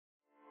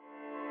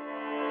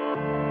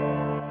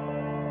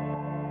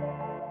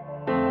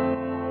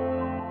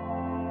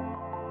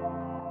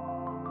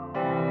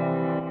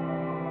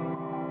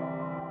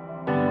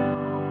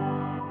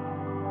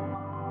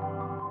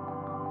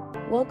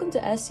Welcome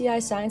to SCI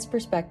Science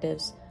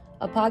Perspectives,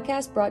 a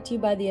podcast brought to you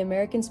by the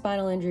American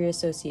Spinal Injury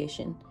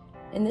Association.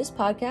 In this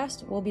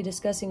podcast, we'll be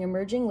discussing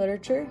emerging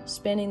literature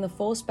spanning the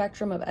full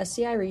spectrum of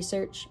SCI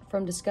research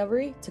from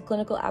discovery to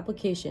clinical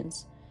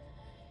applications.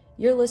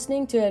 You're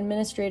listening to an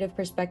Administrative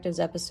Perspectives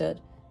episode.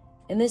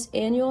 In this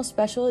annual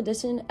special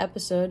edition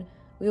episode,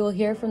 we will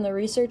hear from the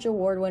research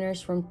award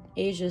winners from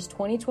Asia's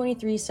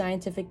 2023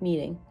 scientific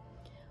meeting.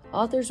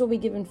 Authors will be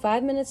given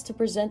 5 minutes to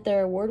present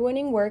their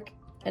award-winning work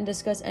and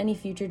discuss any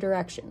future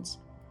directions.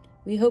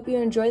 We hope you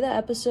enjoy the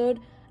episode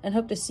and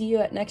hope to see you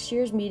at next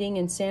year's meeting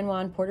in San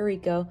Juan, Puerto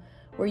Rico,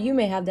 where you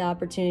may have the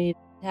opportunity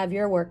to have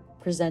your work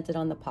presented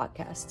on the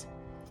podcast.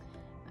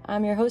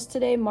 I'm your host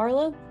today,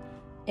 Marla,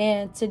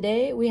 and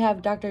today we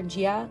have Dr.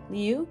 Jia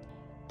Liu.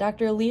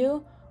 Dr.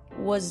 Liu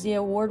was the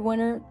award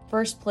winner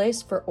first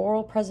place for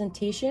oral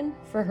presentation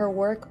for her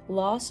work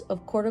Loss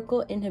of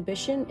Cortical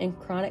Inhibition in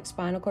Chronic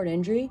Spinal Cord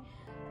Injury,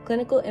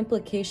 Clinical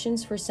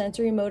Implications for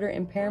Sensory Motor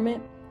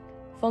Impairment,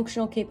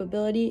 Functional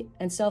Capability,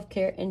 and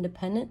Self-Care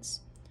Independence.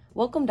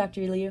 Welcome,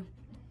 Dr. Liu.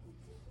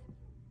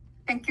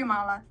 Thank you,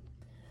 Marla.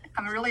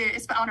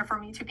 It's an honor for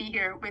me to be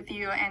here with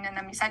you, and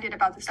I'm excited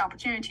about this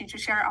opportunity to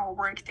share our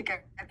work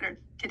together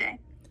today.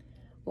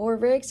 Well, we're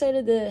very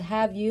excited to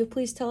have you.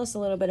 Please tell us a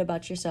little bit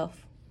about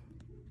yourself.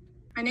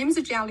 My name is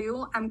Jia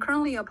Liu. I'm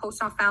currently a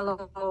postdoc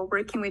fellow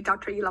working with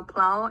Dr. Ela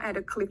Plau at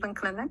the Cleveland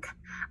Clinic.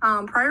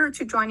 Prior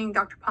to joining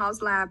Dr.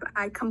 Plau's lab,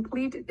 I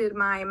completed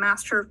my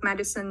Master of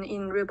Medicine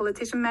in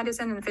Rehabilitation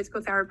Medicine and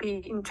Physical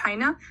Therapy in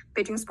China,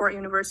 Beijing Sport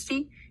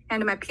University,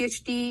 and my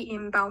PhD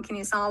in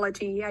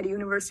Biokinesiology at the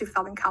University of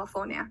Southern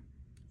California.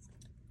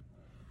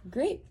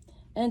 Great.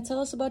 And tell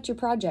us about your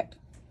project.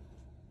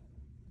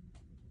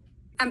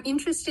 I'm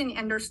interested in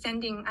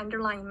understanding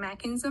underlying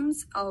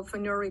mechanisms of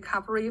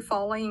neurorecovery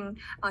following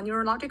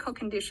neurological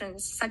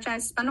conditions such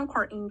as spinal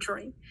cord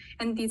injury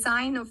and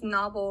design of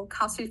novel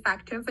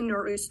cost-effective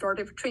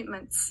neurorestorative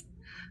treatments.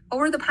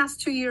 Over the past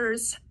 2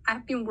 years,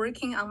 I've been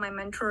working on my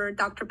mentor,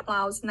 Dr.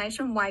 Plau's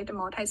nationwide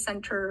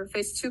multi-center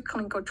phase 2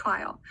 clinical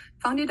trial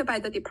funded by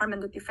the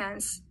Department of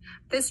Defense.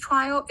 This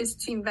trial is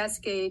to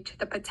investigate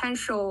the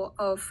potential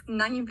of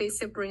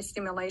non-invasive brain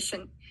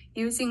stimulation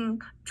using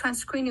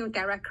transcranial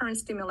direct current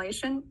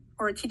stimulation,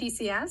 or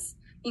TDCS,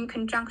 in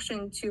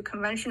conjunction to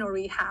conventional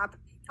rehab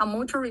on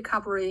motor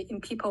recovery in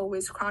people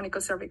with chronic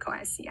cervical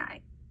SCI.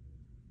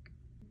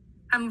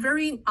 I'm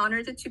very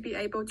honored to be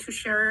able to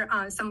share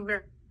some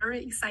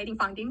very exciting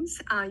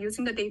findings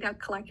using the data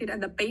collected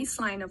at the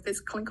baseline of this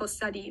clinical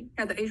study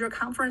at the Asia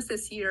conference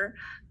this year.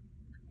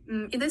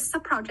 In this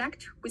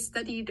sub-project, we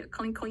studied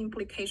clinical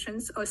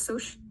implications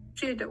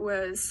associated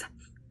with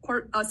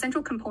a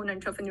central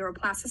component of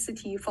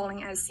neuroplasticity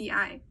following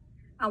SCI,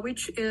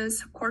 which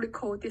is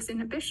cortical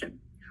disinhibition.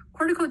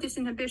 Cortical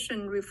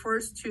disinhibition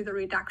refers to the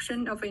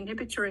reduction of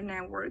inhibitory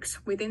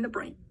networks within the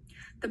brain.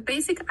 The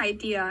basic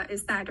idea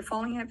is that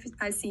following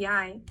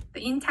SCI,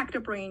 the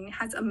intact brain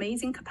has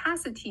amazing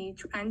capacity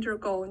to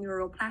undergo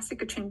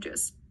neuroplastic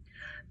changes.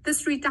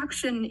 This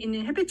reduction in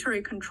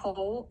inhibitory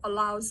control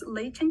allows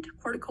latent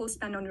cortical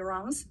spinal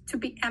neurons to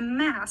be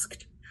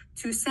unmasked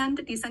to send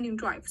descending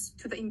drives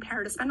to the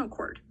impaired spinal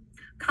cord,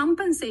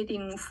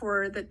 compensating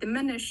for the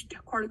diminished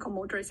cortical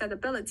motor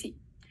excitability.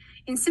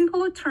 In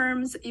simpler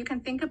terms, you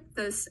can think of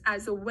this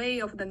as a way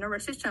of the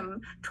nervous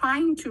system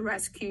trying to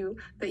rescue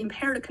the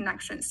impaired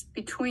connections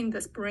between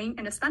the brain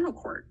and the spinal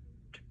cord.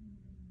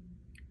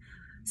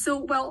 So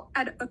while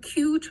at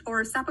acute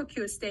or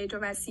subacute stage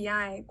of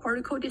SCI,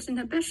 cortical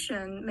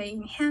disinhibition may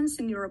enhance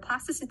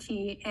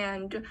neuroplasticity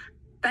and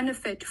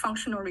benefit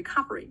functional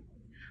recovery.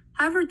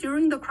 However,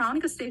 during the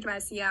chronic stage of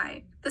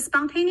SCI, the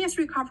spontaneous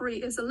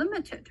recovery is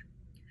limited.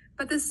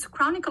 But this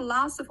chronic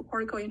loss of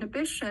cortical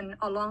inhibition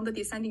along the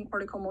descending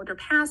cortical motor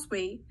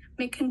pathway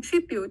may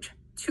contribute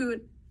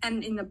to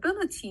an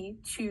inability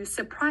to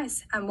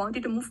suppress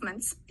unwanted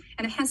movements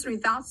and hence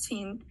results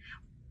in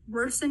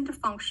worsened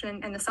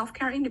function and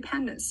self-care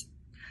independence.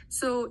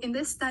 So in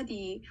this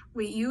study,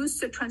 we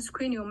used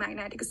transcranial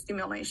magnetic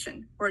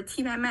stimulation, or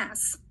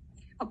TMS,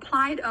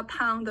 applied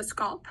upon the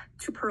scalp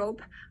to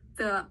probe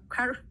the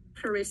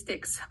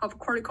characteristics of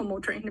cortical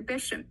motor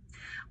inhibition.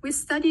 We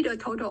studied a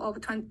total of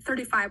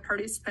 35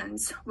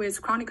 participants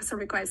with chronic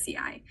cervical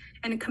SCI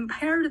and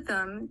compared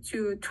them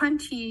to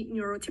 20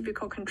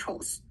 neurotypical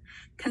controls.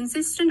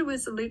 Consistent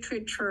with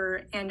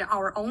literature and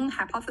our own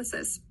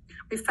hypothesis,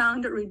 we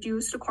found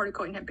reduced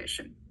cortical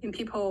inhibition in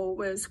people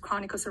with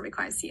chronic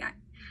cervical SCI.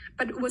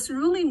 But what's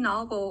really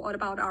novel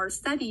about our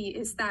study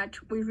is that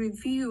we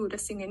reviewed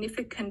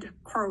significant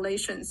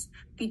correlations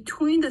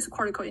between this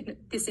cortical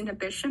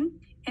disinhibition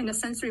and the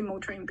sensory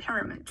motor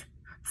impairment,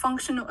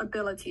 functional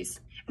abilities,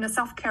 and the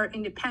self-care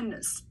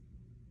independence,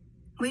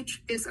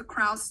 which is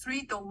across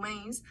 3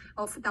 domains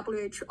of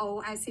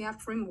WHO ICF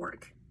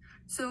framework.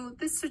 So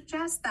this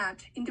suggests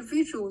that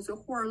individuals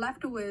who are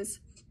left with,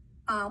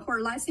 who are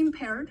less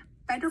impaired,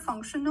 better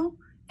functional,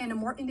 and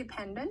more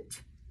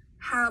independent,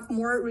 have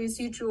more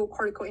residual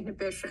cortical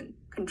inhibition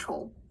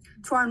control.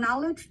 To our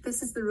knowledge,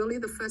 this is really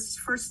the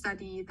first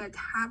study that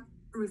have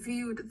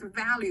reviewed the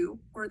value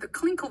or the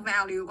clinical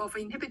value of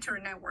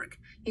inhibitor network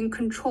in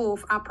control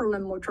of upper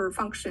limb motor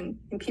function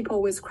in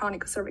people with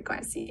chronic cervical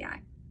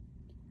SCI.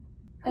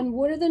 And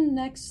what are the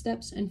next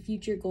steps and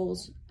future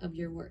goals of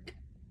your work?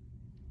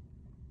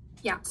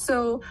 Yeah,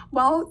 so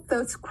while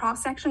the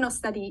cross-sectional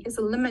study is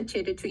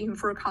limited to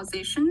infer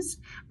causations,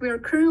 we are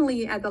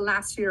currently at the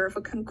last year of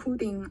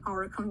concluding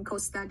our clinical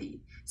study.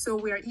 So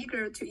we are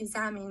eager to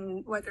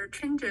examine whether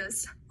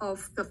changes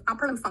of the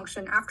upper limb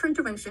function after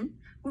intervention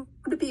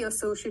would be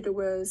associated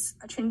with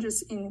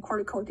changes in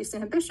cortical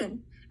disinhibition,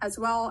 as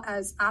well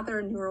as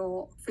other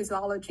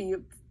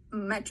neurophysiology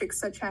metrics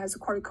such as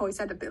cortical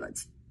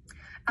excitability.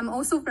 I'm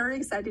also very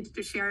excited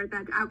to share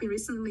that I've been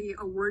recently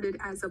awarded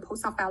as a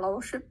postdoc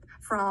fellowship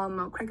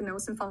from Craig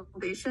Nelson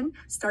Foundation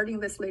starting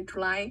this late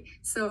July.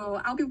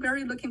 So I'll be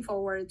very looking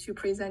forward to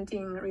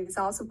presenting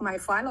results of my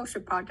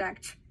fellowship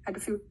project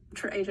at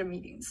future Asia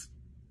meetings.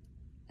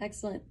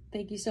 Excellent.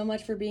 Thank you so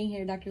much for being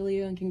here, Dr.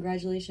 Liu, and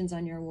congratulations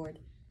on your award.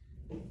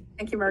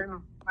 Thank you very much,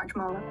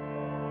 Marla.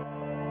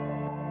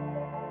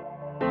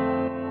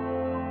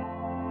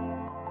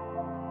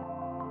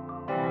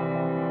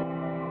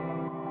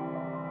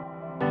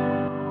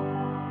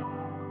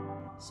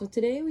 So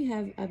today we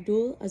have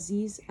Abdul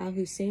Aziz Al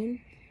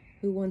Hussein,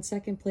 who won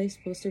second place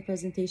poster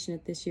presentation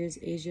at this year's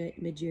Asia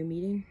mid-year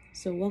meeting.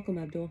 So welcome,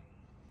 Abdul.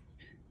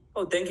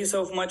 Oh, thank you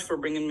so much for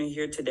bringing me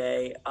here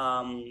today.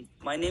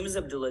 My name is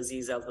Abdul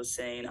Aziz Al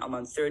Hussein. I'm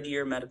a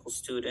third-year medical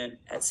student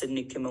at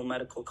Sidney Kimmel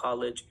Medical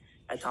College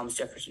at Thomas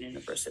Jefferson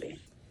University.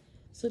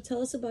 So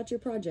tell us about your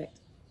project.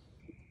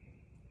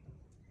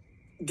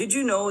 Did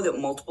you know that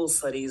multiple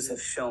studies have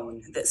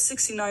shown that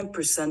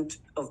 69%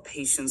 of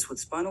patients with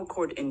spinal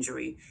cord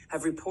injury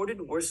have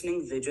reported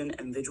worsening vision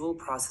and visual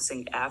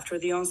processing after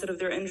the onset of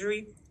their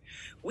injury?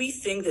 We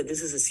think that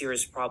this is a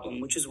serious problem,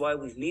 which is why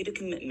we've made a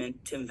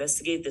commitment to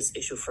investigate this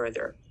issue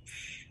further.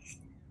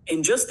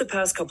 In just the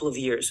past couple of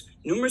years,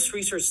 numerous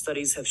research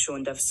studies have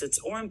shown deficits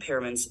or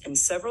impairments in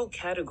several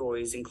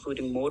categories,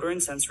 including motor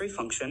and sensory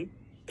function,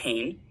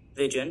 pain,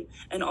 vision,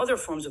 and other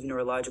forms of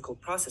neurological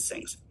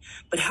processings.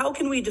 But how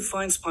can we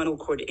define spinal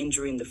cord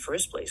injury in the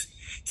first place?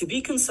 To be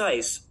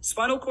concise,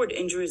 spinal cord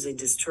injury is a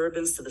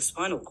disturbance to the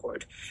spinal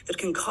cord that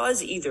can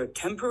cause either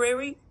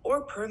temporary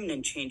or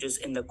permanent changes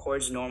in the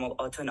cord's normal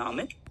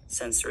autonomic,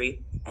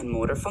 sensory, and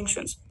motor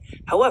functions.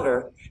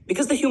 However,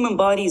 because the human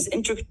body is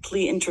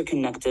intricately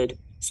interconnected,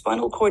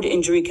 spinal cord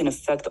injury can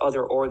affect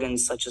other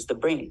organs such as the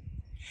brain.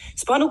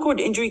 Spinal cord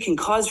injury can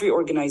cause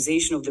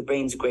reorganization of the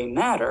brain's gray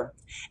matter,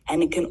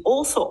 and it can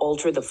also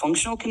alter the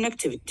functional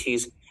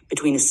connectivities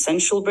between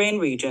essential brain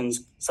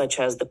regions, such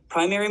as the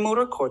primary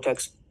motor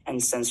cortex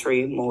and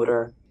sensory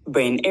motor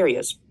brain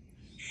areas.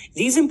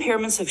 These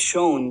impairments have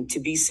shown to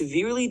be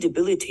severely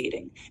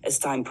debilitating as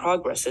time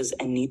progresses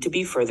and need to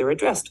be further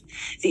addressed.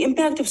 The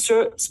impact of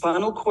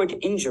spinal cord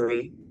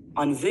injury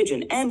on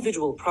vision and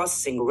visual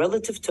processing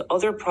relative to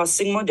other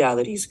processing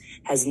modalities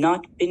has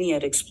not been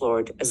yet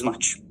explored as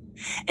much.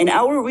 In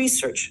our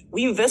research,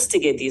 we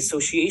investigate the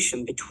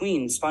association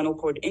between spinal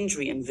cord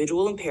injury and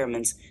visual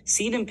impairments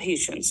seen in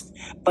patients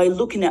by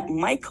looking at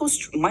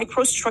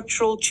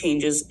microstructural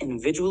changes in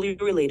visually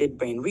related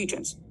brain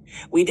regions.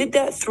 We did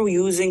that through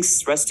using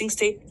resting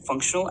state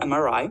functional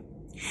MRI,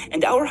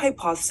 and our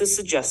hypothesis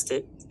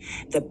suggested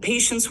that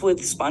patients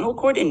with spinal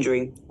cord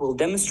injury will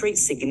demonstrate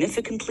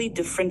significantly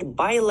different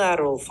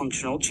bilateral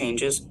functional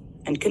changes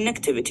and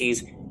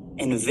connectivities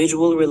in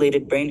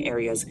visual-related brain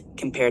areas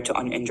compared to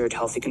uninjured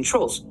healthy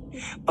controls.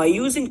 By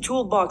using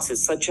toolboxes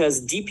such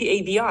as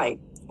DPABI,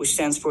 which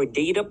stands for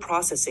Data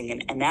Processing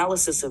and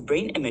Analysis of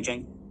Brain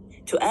Imaging,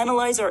 to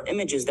analyze our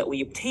images that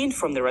we obtained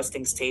from the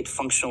resting state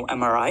functional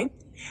MRI,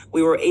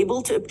 we were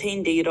able to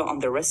obtain data on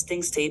the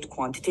resting state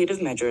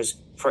quantitative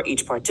measures for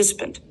each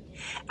participant.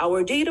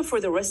 Our data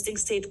for the resting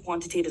state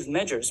quantitative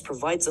measures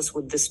provides us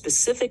with the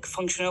specific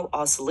functional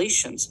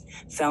oscillations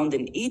found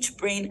in each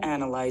brain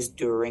analyzed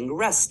during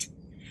rest.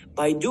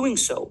 By doing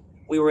so,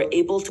 we were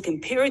able to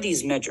compare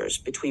these measures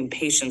between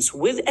patients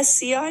with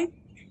SCI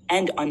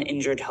and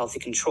uninjured healthy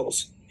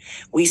controls.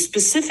 We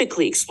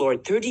specifically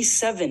explored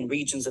 37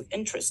 regions of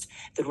interest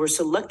that were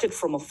selected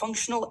from a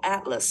functional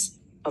atlas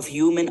of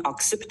human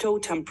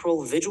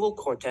occipitotemporal visual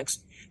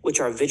cortex,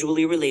 which are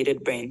visually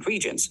related brain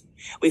regions.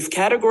 We've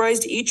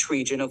categorized each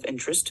region of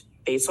interest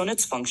based on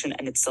its function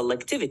and its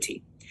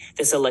selectivity.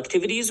 The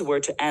selectivities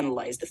were to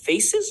analyze the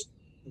faces,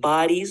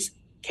 bodies,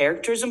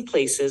 characters and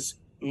places,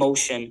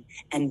 motion,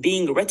 and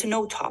being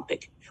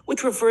retinotopic,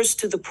 which refers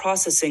to the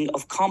processing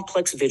of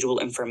complex visual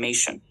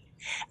information.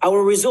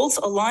 Our results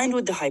aligned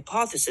with the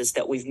hypothesis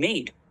that we've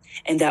made,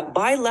 and that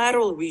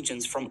bilateral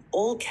regions from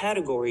all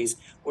categories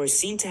were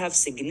seen to have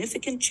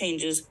significant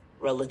changes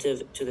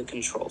relative to the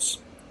controls.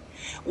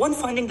 One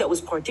finding that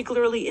was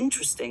particularly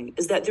interesting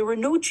is that there were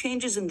no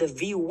changes in the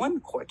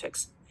V1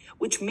 cortex,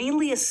 which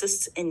mainly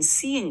assists in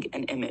seeing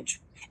an image.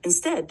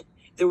 Instead,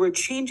 there were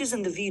changes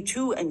in the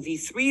V2 and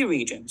V3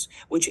 regions,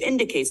 which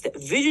indicates that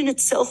vision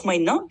itself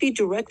might not be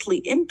directly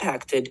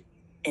impacted,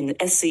 in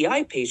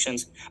SCI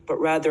patients, but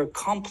rather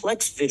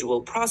complex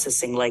visual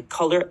processing like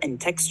color and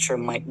texture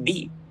might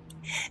be.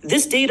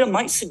 This data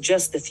might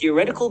suggest the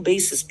theoretical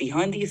basis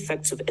behind the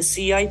effects of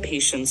SCI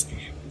patients'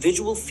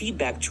 visual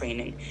feedback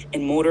training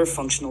and motor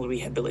functional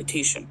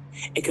rehabilitation.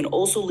 It can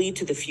also lead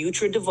to the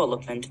future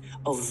development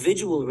of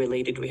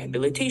visual-related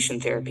rehabilitation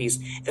therapies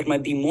that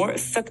might be more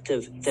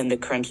effective than the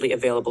currently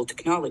available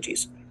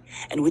technologies.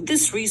 And with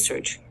this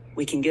research,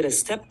 we can get a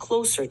step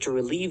closer to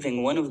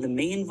relieving one of the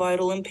main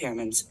vital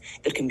impairments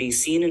that can be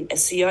seen in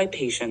SCI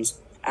patients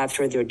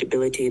after their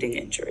debilitating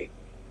injury.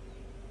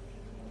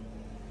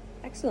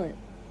 Excellent.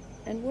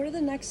 And what are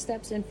the next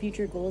steps and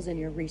future goals in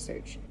your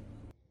research?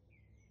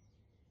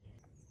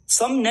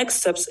 Some next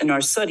steps in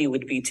our study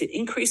would be to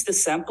increase the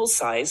sample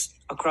size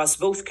across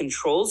both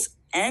controls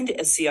and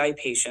SCI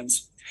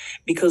patients,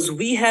 because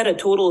we had a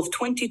total of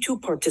 22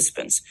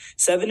 participants,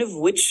 7 of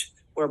which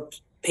were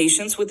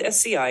patients with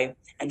SCI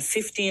and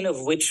 15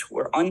 of which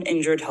were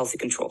uninjured healthy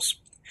controls.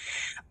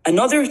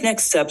 Another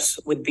next steps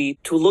would be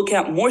to look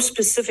at more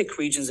specific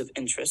regions of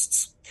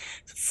interests.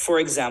 For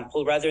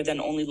example, rather than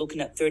only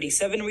looking at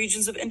 37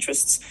 regions of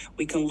interests,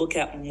 we can look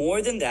at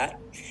more than that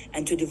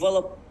and to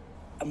develop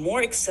a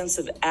more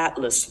extensive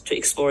atlas to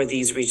explore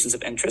these regions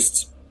of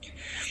interests.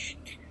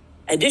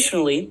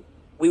 Additionally,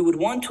 we would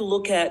want to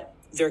look at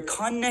their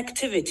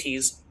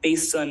connectivities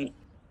based on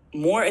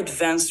more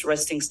advanced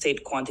resting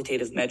state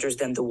quantitative measures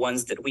than the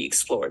ones that we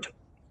explored.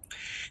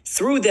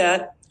 Through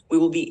that, we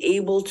will be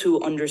able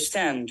to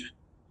understand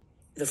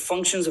the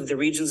functions of the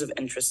regions of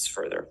interest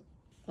further.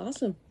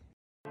 Awesome.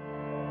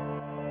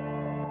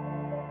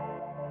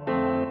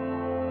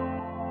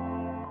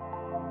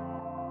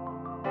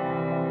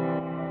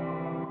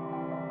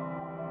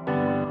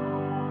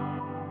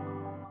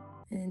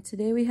 And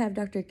today we have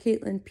Dr.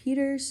 Caitlin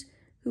Peters,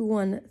 who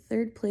won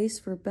 3rd place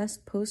for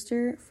Best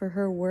Poster for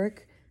her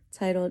work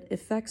titled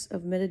Effects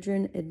of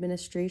Midodrine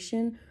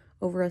Administration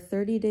over a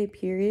 30-day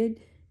period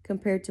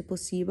compared to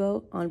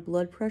placebo on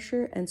blood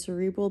pressure and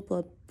cerebral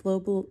blood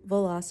flow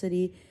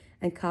velocity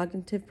and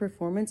cognitive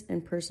performance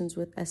in persons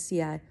with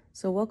SCI.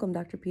 So welcome,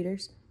 Dr.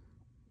 Peters.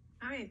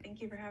 Hi,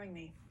 thank you for having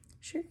me.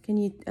 Sure. Can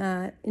you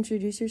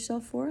introduce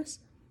yourself for us?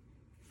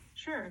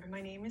 Sure.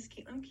 My name is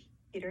Caitlin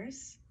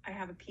Peters. I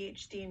have a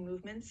PhD in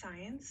movement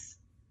science.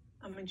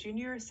 I'm a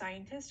junior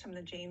scientist from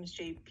the James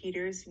J.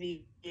 Peters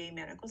VA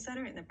Medical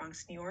Center in the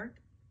Bronx, New York,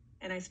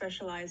 and I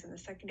specialize in the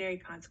secondary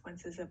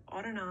consequences of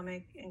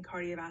autonomic and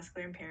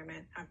cardiovascular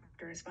impairment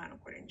after a spinal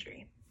cord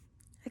injury.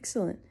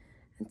 Excellent.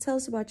 And tell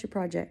us about your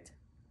project.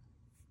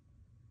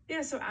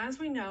 Yeah, so as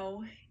we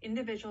know,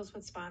 individuals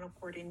with spinal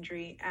cord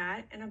injury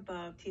at and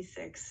above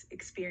T6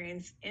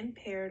 experience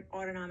impaired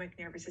autonomic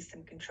nervous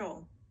system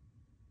control,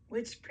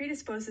 which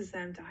predisposes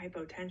them to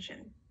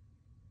hypotension.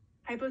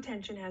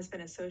 Hypotension has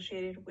been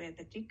associated with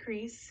a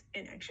decrease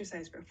in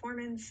exercise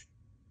performance,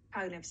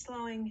 cognitive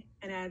slowing,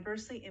 and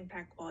adversely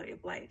impact quality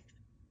of life.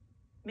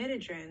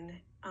 Midodrine,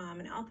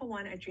 an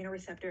alpha-1 adrenal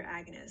receptor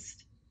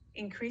agonist,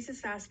 increases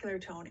vascular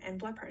tone and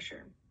blood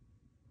pressure.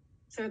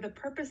 So the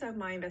purpose of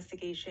my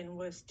investigation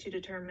was to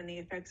determine the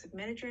effects of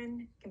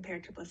midodrine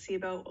compared to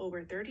placebo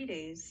over 30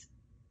 days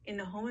in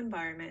the home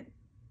environment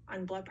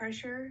on blood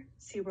pressure,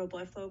 cerebral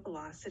blood flow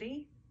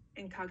velocity,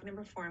 and cognitive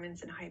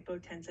performance in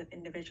hypotensive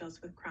individuals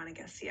with chronic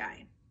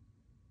SCI.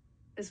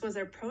 This was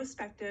a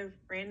prospective,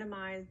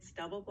 randomized,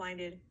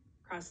 double-blinded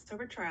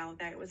crossover trial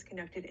that was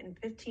conducted in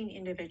 15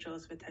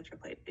 individuals with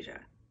tetraplegia.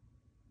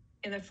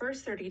 In the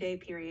first 30-day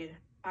period,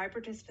 5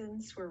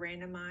 participants were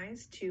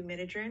randomized to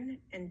midodrine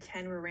and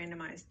 10 were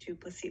randomized to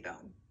placebo.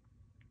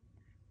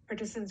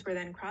 Participants were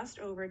then crossed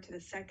over to the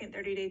second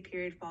 30-day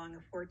period following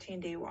a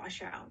 14-day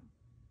washout.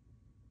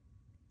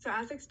 So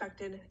as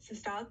expected,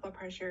 systolic blood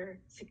pressure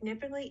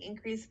significantly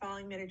increased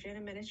following midodrine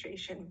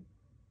administration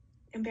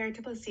compared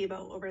to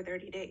placebo over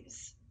 30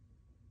 days.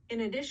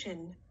 In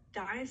addition,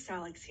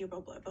 diastolic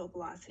cerebral blood flow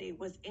velocity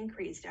was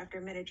increased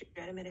after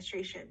midodrine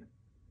administration.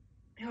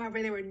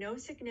 However, there were no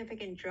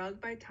significant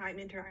drug by time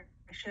interaction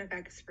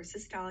effects for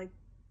systolic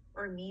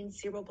or mean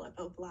cerebral blood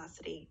flow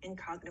velocity and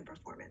cognitive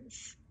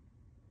performance.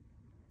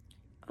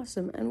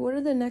 Awesome. And what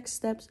are the next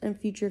steps and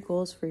future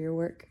goals for your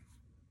work?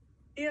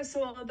 Yeah,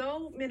 so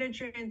although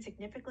midodrine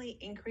significantly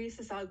increased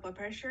systolic blood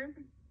pressure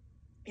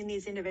in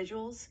these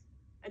individuals,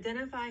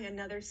 identifying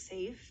another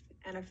safe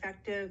and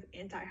effective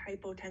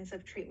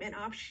antihypotensive treatment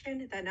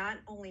option that not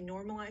only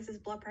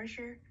normalizes blood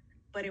pressure,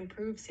 but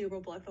improves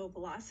cerebral blood flow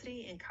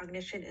velocity and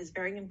cognition is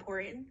very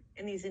important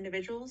in these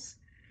individuals.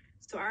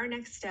 So our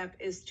next step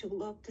is to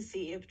look to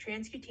see if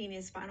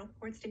transcutaneous spinal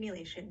cord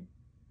stimulation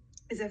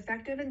is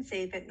effective and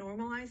safe at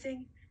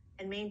normalizing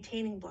and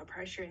maintaining blood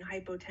pressure in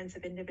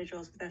hypotensive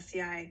individuals with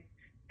SCI,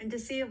 and to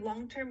see if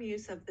long-term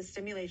use of the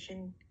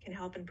stimulation can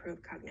help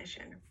improve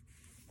cognition.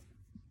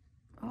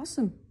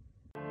 Awesome.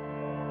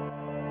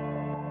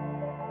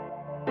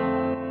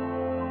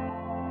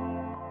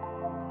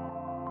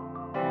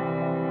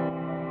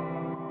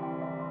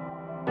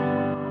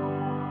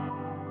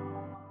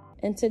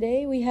 And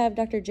today we have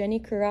Dr.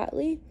 Jenny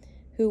Karatley,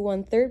 who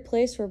won third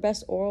place for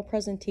Best Oral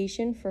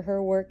Presentation for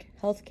her work,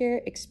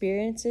 Healthcare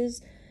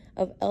Experiences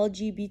of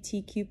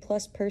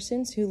LGBTQ+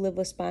 Persons Who Live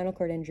with Spinal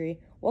Cord Injury.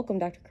 Welcome,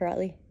 Dr.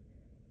 Karatli.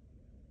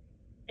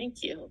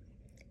 Thank you.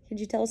 Could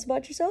you tell us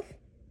about yourself?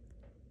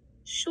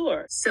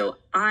 Sure. So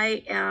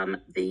I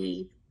am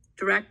the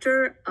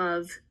Director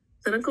of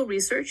Clinical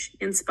Research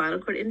in Spinal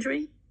Cord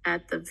Injury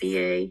at the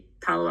VA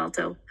Palo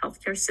Alto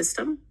Healthcare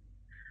System.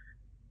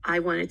 I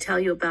want to tell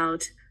you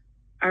about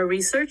our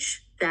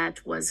research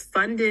that was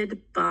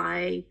funded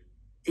by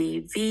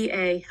the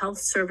VA Health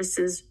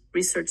Services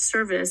Research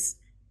Service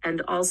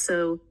and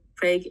also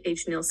Craig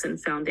H. Nielsen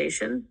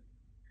Foundation.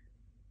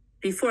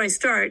 Before I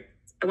start,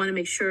 I want to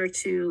make sure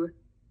to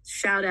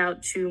shout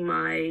out to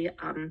my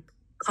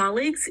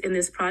colleagues in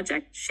this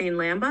project, Shane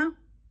Lamba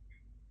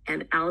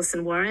and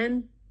Allison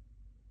Warren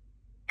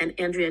and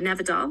Andrea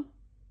Nevedal.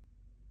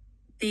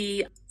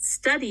 The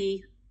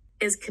study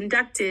is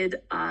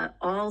conducted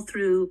all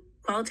through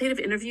qualitative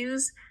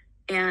interviews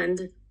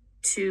and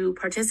to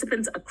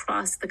participants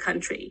across the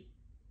country.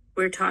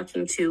 We're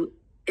talking to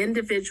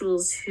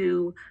individuals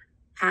who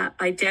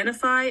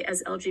identify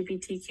as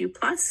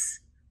LGBTQ+,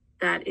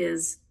 that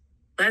is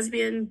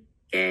lesbian,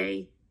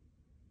 gay,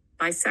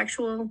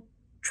 bisexual,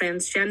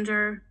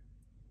 transgender,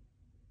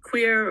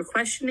 queer or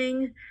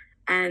questioning,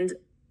 and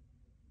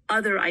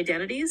other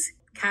identities,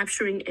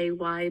 capturing a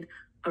wide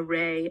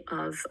array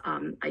of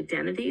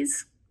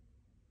identities.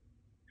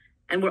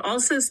 And we're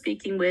also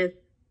speaking with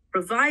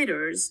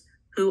providers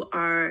who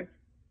are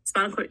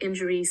spinal cord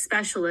injury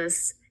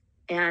specialists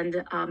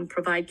and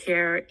provide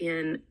care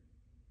in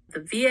the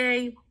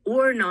VA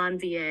or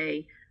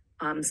non-VA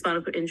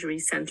spinal cord injury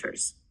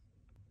centers.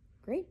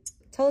 Great.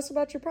 Tell us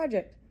about your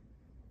project.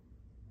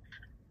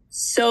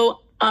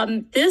 So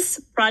this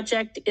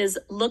project is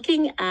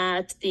looking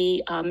at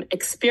the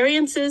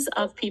experiences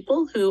of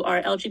people who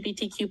are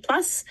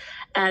LGBTQ+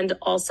 and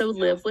also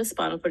live with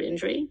spinal cord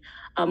injury.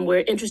 We're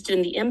interested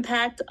in the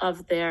impact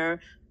of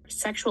their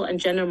sexual and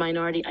gender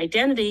minority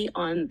identity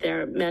on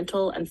their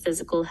mental and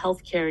physical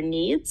health care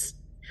needs.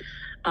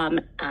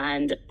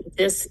 And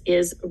this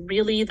is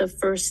really the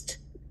first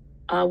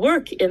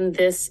work in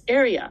this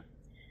area.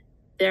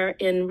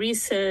 In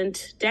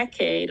recent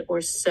decade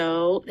or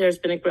so, there's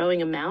been a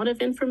growing amount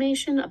of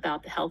information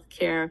about the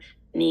healthcare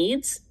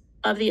needs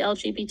of the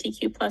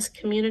LGBTQ+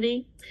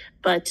 community,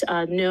 but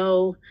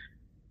no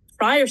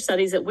prior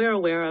studies that we're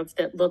aware of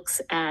that looks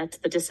at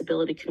the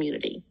disability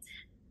community.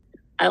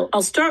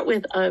 I'll start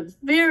with a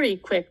very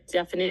quick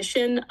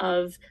definition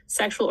of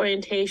sexual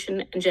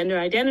orientation and gender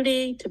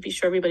identity to be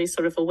sure everybody's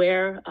sort of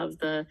aware of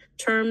the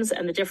terms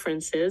and the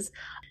differences.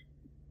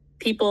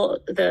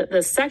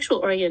 The sexual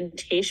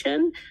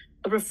orientation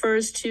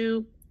refers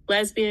to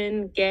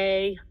lesbian,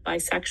 gay,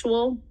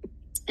 bisexual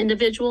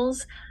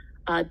individuals.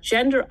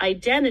 Gender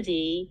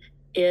identity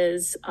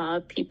is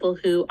people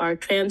who are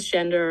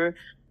transgender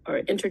or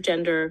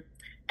intergender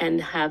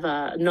and have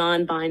a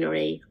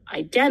non-binary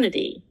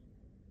identity.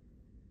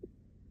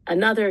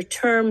 Another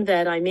term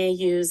that I may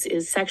use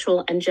is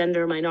sexual and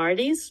gender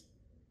minorities,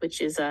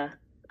 which is a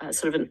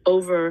sort of an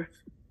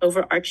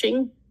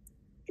overarching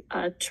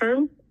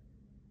term.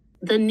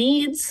 The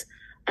needs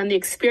and the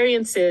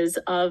experiences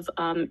of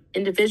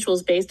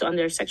individuals based on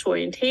their sexual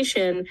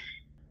orientation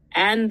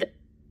and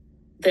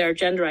their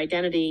gender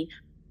identity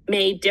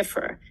may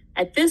differ.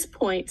 At this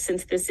point,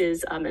 since this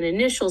is an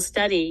initial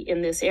study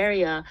in this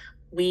area,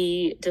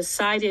 we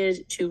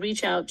decided to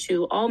reach out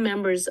to all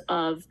members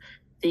of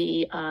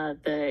the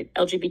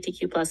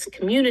LGBTQ+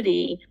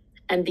 community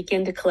and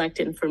begin to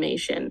collect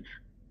information.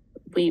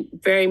 We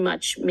very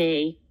much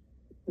may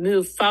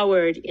move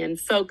forward in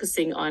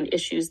focusing on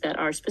issues that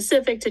are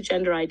specific to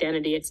gender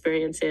identity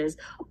experiences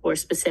or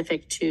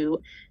specific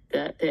to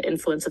the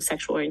influence of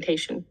sexual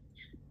orientation.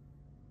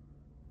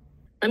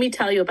 Let me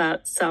tell you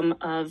about some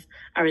of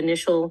our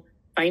initial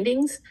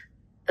findings.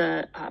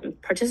 The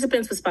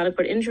participants with spinal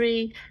cord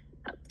injury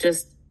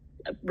just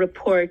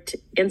report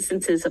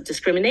instances of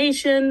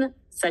discrimination,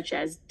 such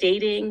as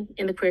dating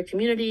in the queer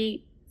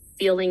community,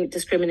 feeling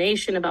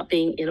discrimination about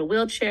being in a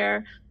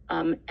wheelchair,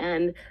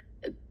 and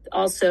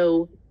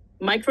also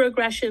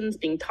microaggressions,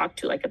 being talked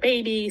to like a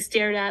baby,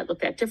 stared at,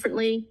 looked at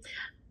differently.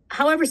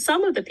 However,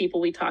 some of the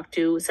people we talked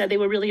to said they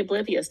were really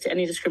oblivious to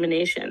any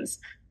discriminations.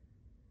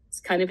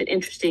 It's kind of an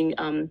interesting,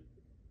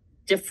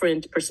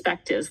 different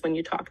perspectives when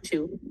you talk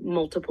to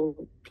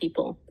multiple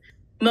people.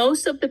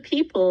 Most of the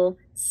people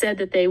said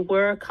that they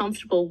were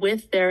comfortable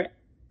with their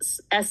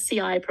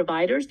SCI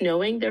providers,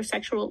 knowing their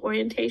sexual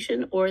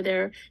orientation or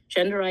their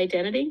gender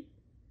identity,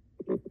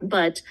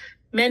 but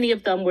many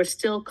of them were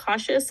still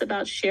cautious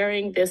about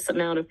sharing this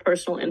amount of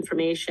personal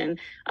information,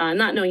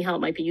 not knowing how it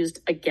might be used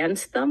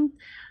against them.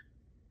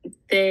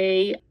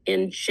 They,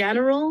 in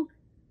general,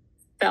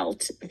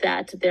 felt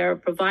that their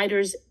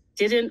providers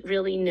didn't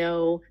really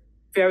know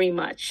very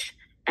much,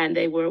 and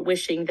they were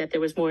wishing that there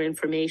was more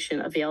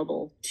information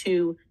available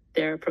to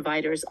their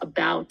providers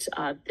about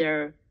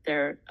their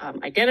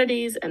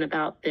identities and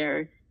about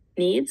their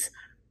needs.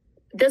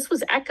 This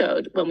was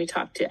echoed when we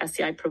talked to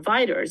SCI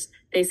providers.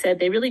 They said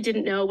they really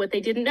didn't know what they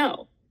didn't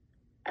know.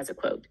 as a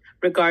quote,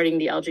 regarding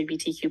the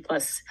LGBTQ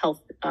plus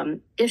health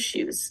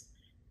issues.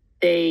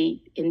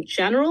 They, in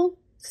general,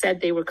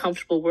 said they were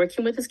comfortable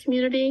working with this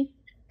community,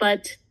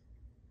 but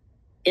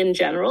in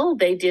general,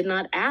 they did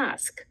not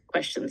ask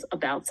questions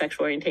about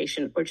sexual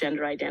orientation or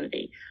gender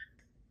identity.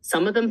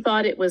 Some of them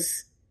thought it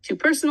was too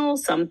personal.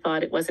 Some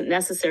thought it wasn't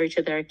necessary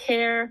to their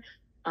care,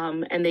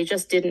 and they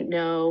just didn't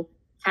know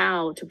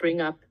how to bring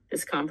up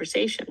this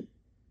conversation.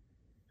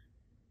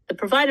 The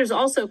providers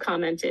also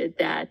commented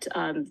that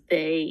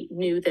they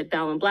knew that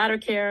bowel and bladder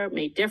care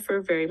may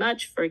differ very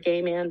much for a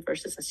gay man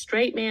versus a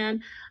straight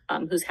man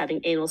who's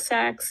having anal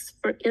sex,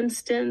 for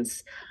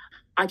instance.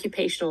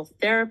 Occupational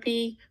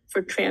therapy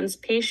for trans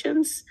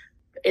patients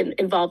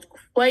involved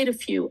quite a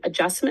few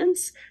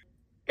adjustments.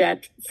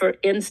 That, for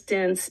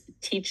instance,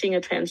 teaching a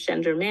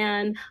transgender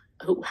man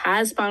who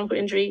has spinal cord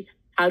injury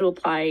how to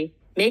apply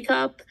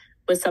makeup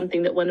was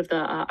something that one of the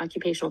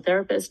occupational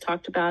therapists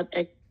talked about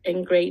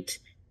in great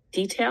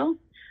detail.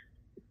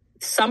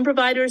 Some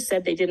providers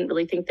said they didn't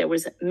really think there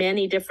was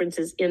many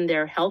differences in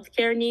their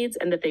healthcare needs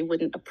and that they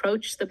wouldn't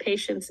approach the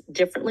patients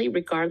differently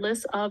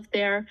regardless of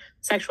their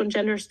sexual and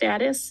gender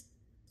status.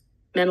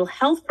 Mental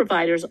health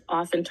providers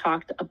often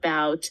talked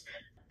about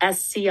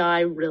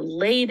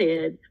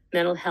SCI-related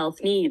mental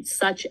health needs,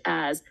 such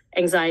as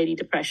anxiety,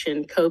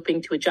 depression,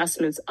 coping to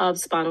adjustments of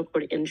spinal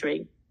cord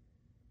injury.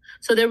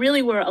 So there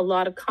really were a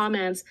lot of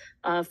comments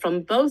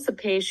from both the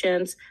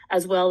patients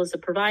as well as the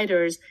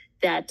providers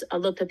that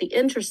looked at the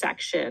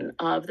intersection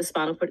of the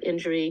spinal cord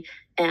injury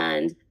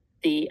and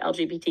the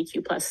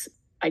LGBTQ plus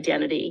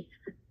identity.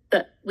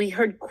 But we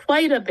heard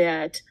quite a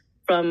bit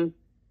from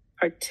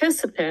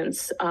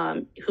participants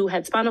who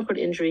had spinal cord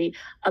injury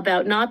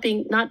about not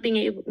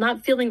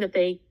feeling that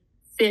they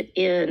fit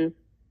in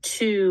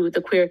to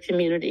the queer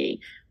community.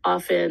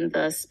 Often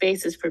the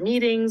spaces for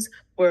meetings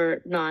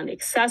were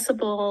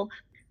non-accessible.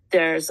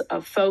 There's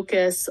a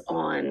focus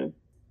on,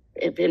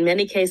 in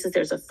many cases,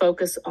 there's a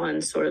focus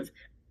on sort of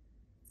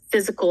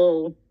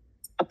physical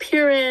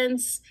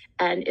appearance,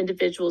 and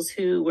individuals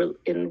who were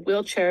in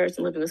wheelchairs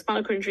and living with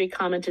spinal cord injury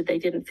commented they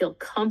didn't feel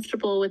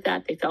comfortable with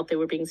that. They felt they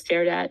were being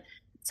stared at.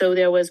 So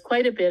there was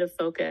quite a bit of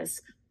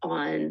focus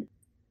on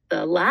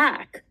the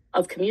lack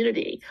of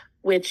community,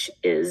 which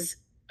is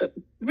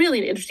really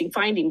an interesting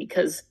finding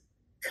because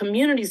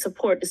community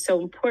support is so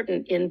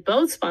important in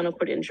both spinal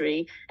cord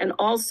injury and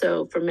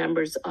also for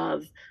members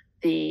of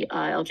the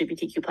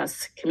LGBTQ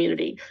plus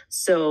community.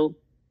 So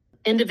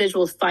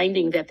individuals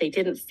finding that they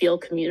didn't feel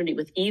community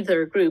with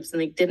either groups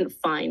and they didn't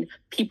find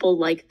people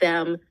like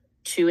them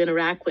to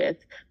interact with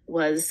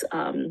was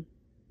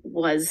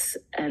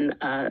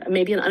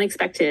maybe an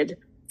unexpected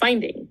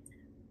finding.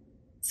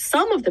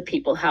 Some of the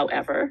people,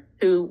 however,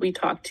 who we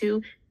talked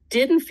to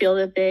didn't feel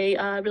that they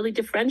really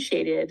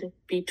differentiated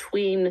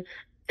between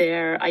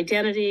their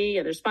identity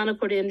and their spinal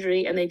cord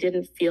injury, and they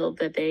didn't feel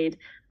that they'd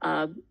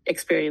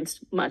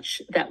experienced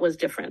much that was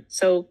different.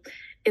 So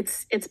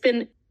it's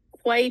been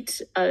quite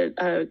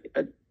a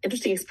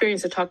interesting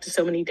experience to talk to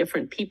so many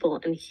different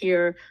people and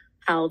hear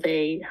how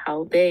they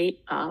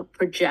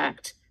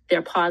project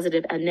their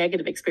positive and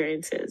negative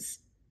experiences.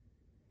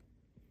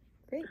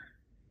 Great.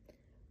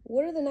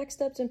 What are the next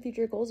steps and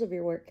future goals of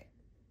your work?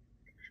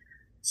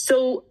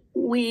 So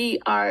we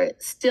are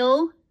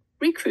still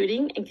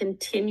recruiting and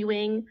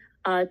continuing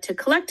to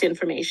collect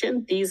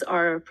information. These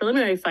are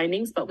preliminary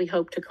findings, but we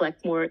hope to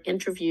collect more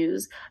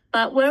interviews.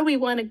 But where we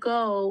want to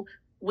go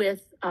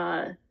with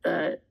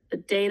the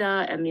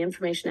data and the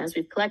information as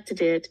we've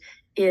collected it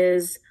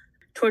is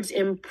towards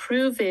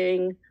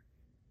improving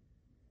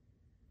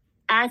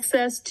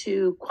access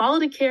to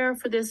quality care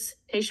for this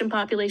patient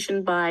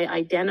population by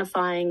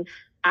identifying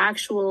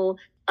actual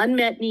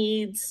unmet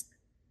needs,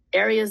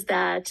 areas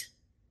that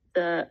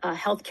the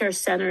healthcare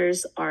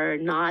centers are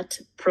not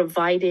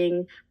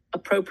providing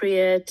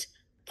appropriate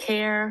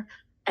care,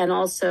 and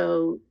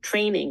also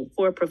training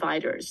for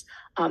providers.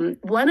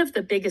 One of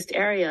the biggest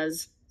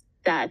areas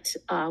that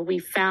we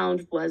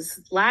found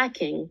was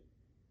lacking,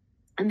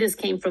 and this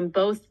came from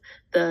both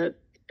the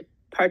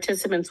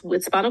participants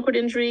with spinal cord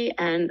injury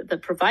and the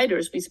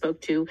providers we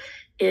spoke to,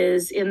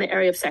 is in the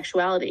area of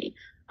sexuality.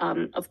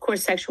 Of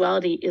course,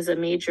 sexuality is a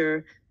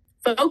major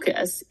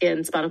focus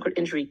in spinal cord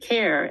injury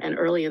care and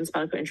early in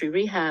spinal cord injury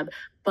rehab,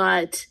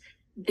 but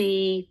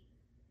the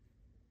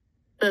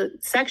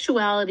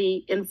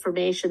sexuality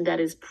information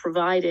that is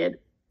provided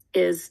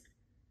is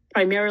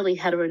primarily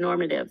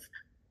heteronormative,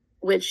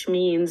 which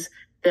means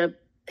the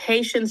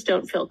patients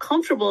don't feel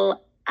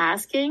comfortable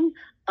asking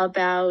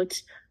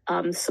about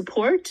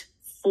support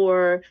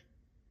for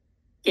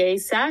gay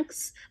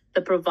sex.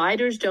 The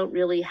providers don't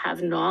really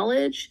have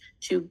knowledge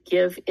to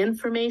give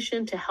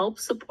information to help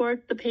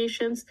support the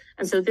patients.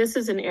 And so this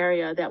is an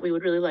area that we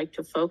would really like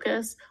to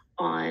focus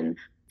on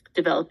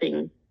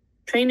developing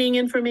training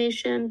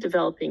information,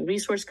 developing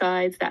resource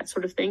guides, that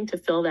sort of thing to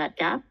fill that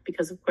gap,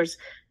 because of course,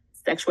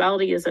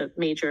 sexuality is a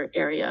major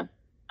area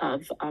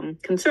of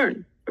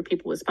concern for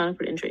people with spinal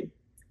cord injury.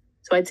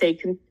 So I'd say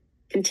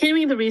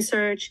continuing the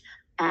research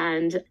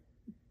and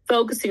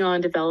focusing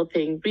on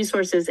developing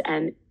resources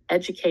and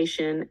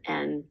education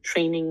and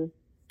training,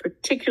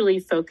 particularly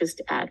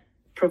focused at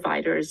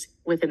providers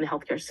within the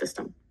healthcare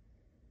system.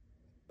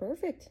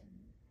 Perfect.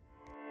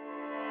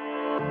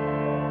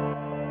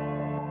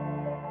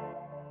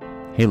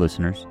 Hey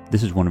listeners,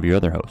 this is one of your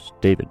other hosts,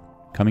 David,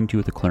 coming to you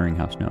with a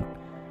clearinghouse note.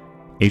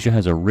 Asia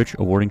has a rich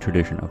awarding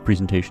tradition of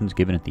presentations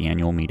given at the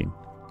annual meeting.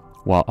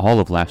 While all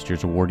of last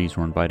year's awardees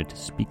were invited to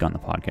speak on the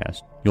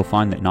podcast, you'll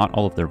find that not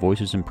all of their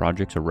voices and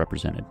projects are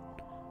represented.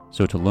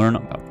 So to learn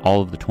about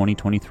all of the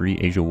 2023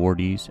 Asia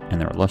awardees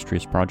and their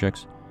illustrious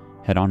projects,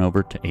 head on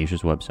over to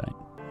Asia's website.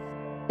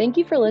 Thank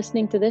you for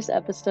listening to this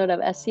episode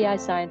of SCI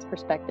Science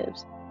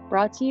Perspectives,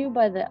 brought to you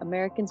by the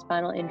American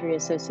Spinal Injury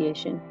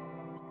Association.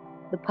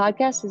 The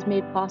podcast is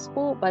made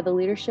possible by the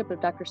leadership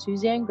of Dr.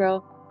 Suzanne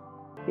Groh,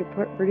 your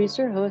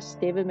producer-hosts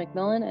David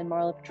McMillan and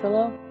Marla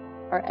Petrillo,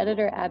 our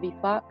editor Abby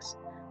Fox,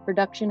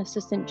 production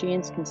assistant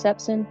James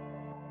Concepson,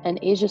 and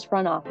Asia's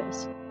front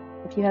office.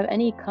 If you have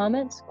any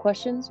comments,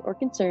 questions, or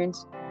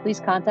concerns, please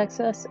contact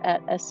us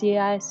at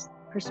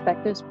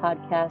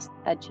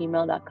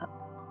sciperspectivespodcast@gmail.com.